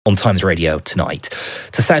On Times Radio tonight.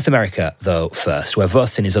 To South America, though, first, where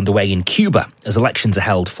voting is underway in Cuba as elections are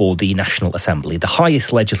held for the National Assembly, the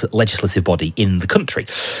highest legislative body in the country.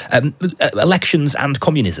 Elections and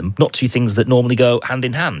communism, not two things that normally go hand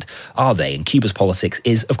in hand, are they? And Cuba's politics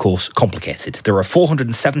is, of course, complicated. There are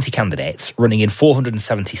 470 candidates running in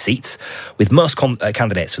 470 seats, with most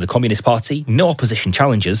candidates for the Communist Party, no opposition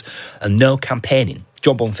challengers, and no campaigning.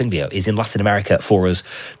 John Bonfiglio is in Latin America for us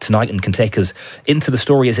tonight and can take us into the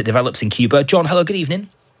story as it develops in Cuba. John, hello, good evening.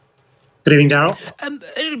 Good evening, Darryl.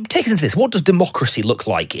 Take us into this. What does democracy look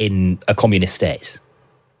like in a communist state?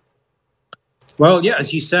 Well, yeah,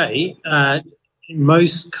 as you say, a lot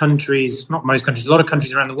of countries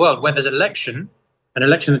around the world, where there's an election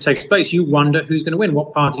that takes place, you wonder who's going to win,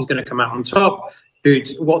 what party's going to come out on top,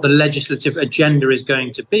 what the legislative agenda is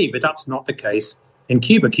going to be. But that's not the case in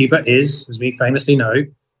Cuba. Cuba is, as we famously know,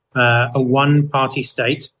 a one-party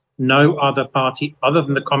state. No other party other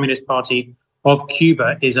than the Communist Party of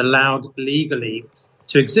Cuba is allowed legally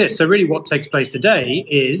to exist. So really what takes place today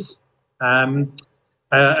is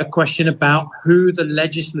a question about who the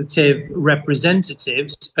legislative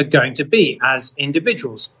representatives are going to be as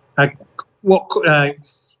individuals. What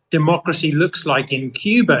democracy looks like in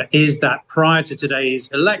Cuba is that prior to today's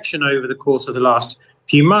election, over the course of the last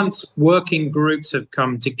few months, working groups have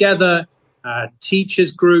come together,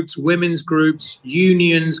 teachers groups, women's groups,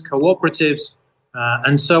 unions, cooperatives,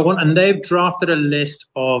 and so on. And they've drafted a list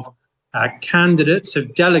of candidates,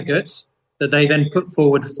 of delegates, that they then put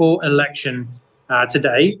forward for election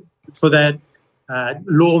today for their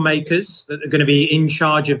lawmakers that are going to be in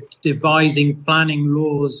charge of devising, planning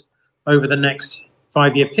laws over the next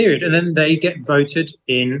 5-year period. And then they get voted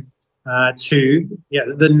in to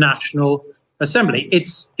the National Assembly.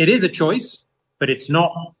 It is a choice, but it's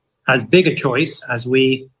not as big a choice as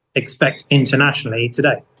we expect internationally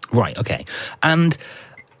today. Right, okay. And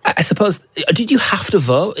I suppose, did you have to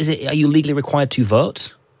vote? Are you legally required to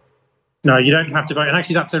vote? No, you don't have to vote. And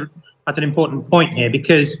actually that's an important point here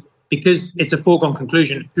because it's a foregone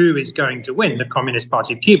conclusion who is going to win, the Communist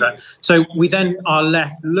Party of Cuba. So we then are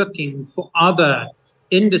left looking for other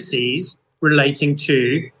indices relating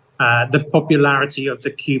to the popularity of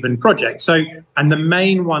the Cuban project. And the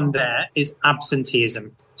main one there is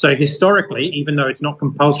absenteeism. So historically, even though it's not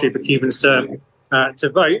compulsory for Cubans to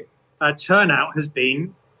vote, turnout has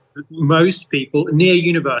been most people, near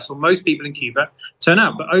universal. Most people in Cuba turn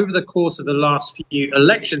out. But over the course of the last few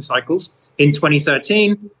election cycles, in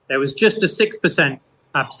 2013, there was just a 6%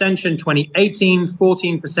 abstention, 2018,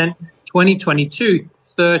 14%, 2022,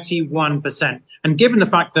 31%. And given the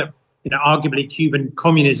fact that arguably Cuban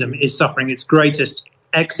communism is suffering its greatest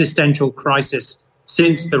existential crisis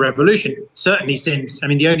since the revolution, certainly since,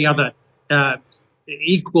 the only other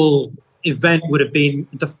equal event would have been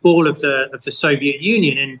the fall of the Soviet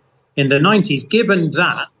Union in the 90s. Given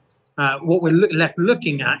that, what we're left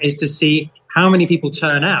looking at is to see how many people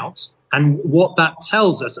turn out and what that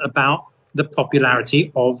tells us about the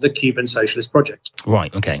popularity of the Cuban Socialist Project.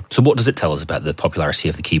 Right, okay. So what does it tell us about the popularity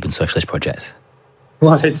of the Cuban Socialist Project?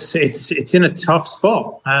 Well, it's in a tough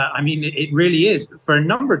spot. It really is for a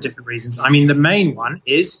number of different reasons. The main one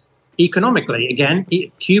is economically. Again,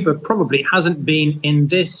 Cuba probably hasn't been in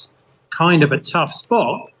this kind of a tough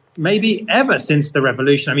spot maybe ever since the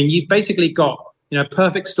revolution. You've basically got a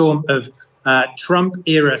perfect storm of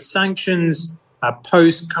Trump-era sanctions,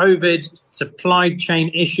 post-COVID supply chain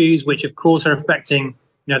issues, which of course are affecting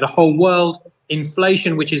the whole world,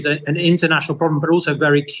 inflation, which is an international problem, but also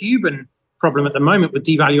very Cuban problem at the moment with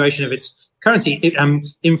devaluation of its currency.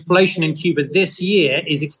 Inflation in Cuba this year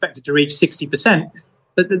is expected to reach 60%.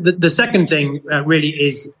 The second thing really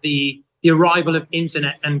is the arrival of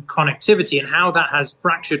internet and connectivity and how that has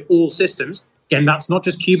fractured all systems. Again, that's not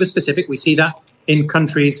just Cuba specific. We see that in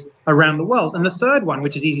countries around the world. And the third one,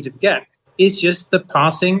 which is easy to forget, is just the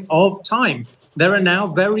passing of time. There are now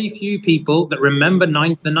very few people that remember the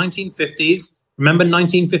 1950s, remember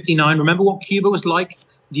 1959, remember what Cuba was like,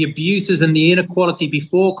 the abuses and the inequality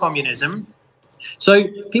before communism. So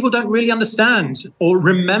people don't really understand or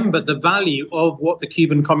remember the value of what the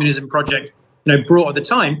Cuban communism project brought at the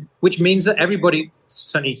time, which means that everybody,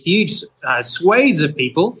 certainly huge swathes of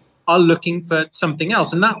people, are looking for something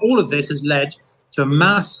else. And that all of this has led to a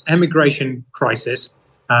mass emigration crisis,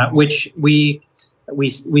 which we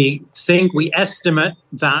estimate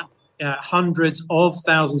that hundreds of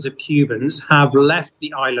thousands of Cubans have left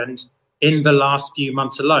the island in the last few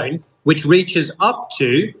months alone, which reaches up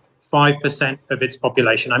to 5% of its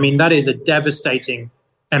population. That is a devastating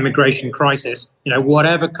emigration crisis,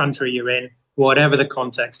 whatever country you're in, whatever the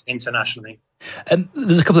context internationally.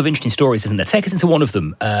 There's a couple of interesting stories, isn't there? Take us into one of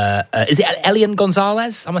them. Is it Elian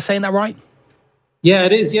Gonzalez? Am I saying that right? Yeah,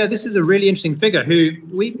 it is. Yeah, this is a really interesting figure who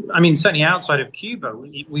certainly outside of Cuba,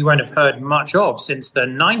 we won't have heard much of since the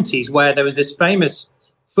 90s, where there was this famous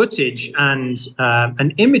footage and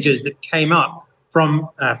images that came up from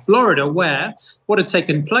Florida, where what had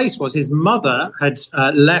taken place was his mother had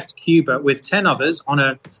left Cuba with 10 others on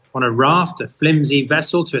a raft, a flimsy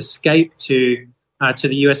vessel, to escape to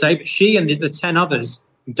the USA. But she and the 10 others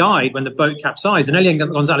died when the boat capsized. And Elian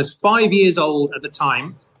Gonzalez, 5 years old at the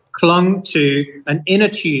time, clung to an inner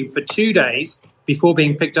tube for 2 days before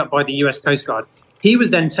being picked up by the US Coast Guard. He was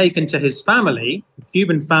then taken to his family, a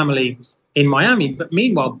Cuban family in Miami. But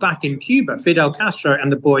meanwhile, back in Cuba, Fidel Castro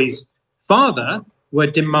and the boy's father were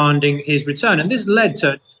demanding his return. And this led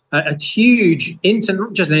to a huge,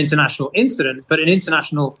 not just an international incident, but an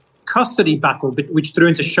international custody battle, which threw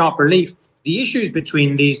into sharp relief the issues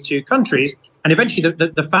between these two countries. And eventually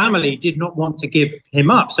the family did not want to give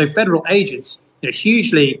him up. So federal agents,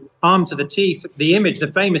 hugely armed to the teeth.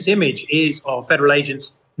 The famous image is of federal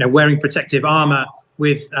agents, wearing protective armor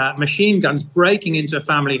with machine guns, breaking into a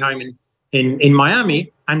family home in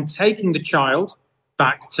Miami and taking the child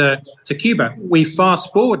back to Cuba. We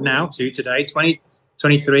fast forward now to today,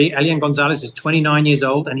 2023. Elian Gonzalez is 29 years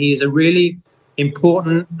old, and he is a really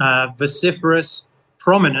important, vociferous,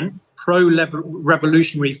 prominent,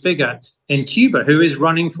 pro-revolutionary figure in Cuba who is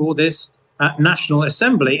running for this National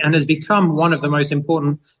Assembly and has become one of the most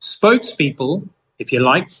important spokespeople, if you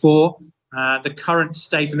like, for the current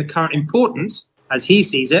state and the current importance, as he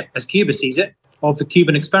sees it, as Cuba sees it, of the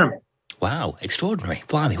Cuban experiment. Wow, extraordinary.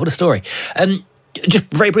 Blimey, what a story. Just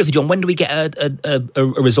very briefly, John, when do we get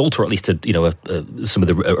a result, or at least some of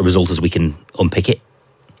the results as we can unpick it?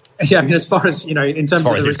 Yeah, I mean, as far as, in terms of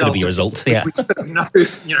the results, it's going to be a result, yeah. We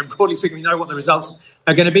know, broadly speaking, we know what the results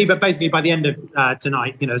are going to be. But basically, by the end of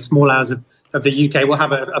tonight, small hours of the UK, we'll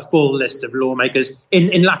have a full list of lawmakers.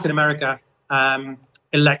 In Latin America,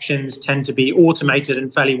 elections tend to be automated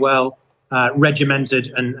and fairly well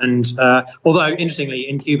regimented. And although, interestingly,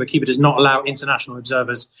 in Cuba does not allow international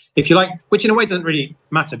observers, if you like, which in a way doesn't really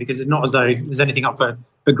matter because it's not as though there's anything up for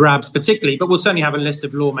grabs particularly, but we'll certainly have a list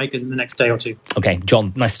of lawmakers in the next day or two. Okay,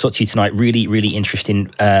 John, nice to talk to you tonight. Really, really interesting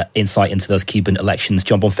insight into those Cuban elections.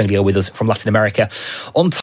 John Bonfiglio with us from Latin America. On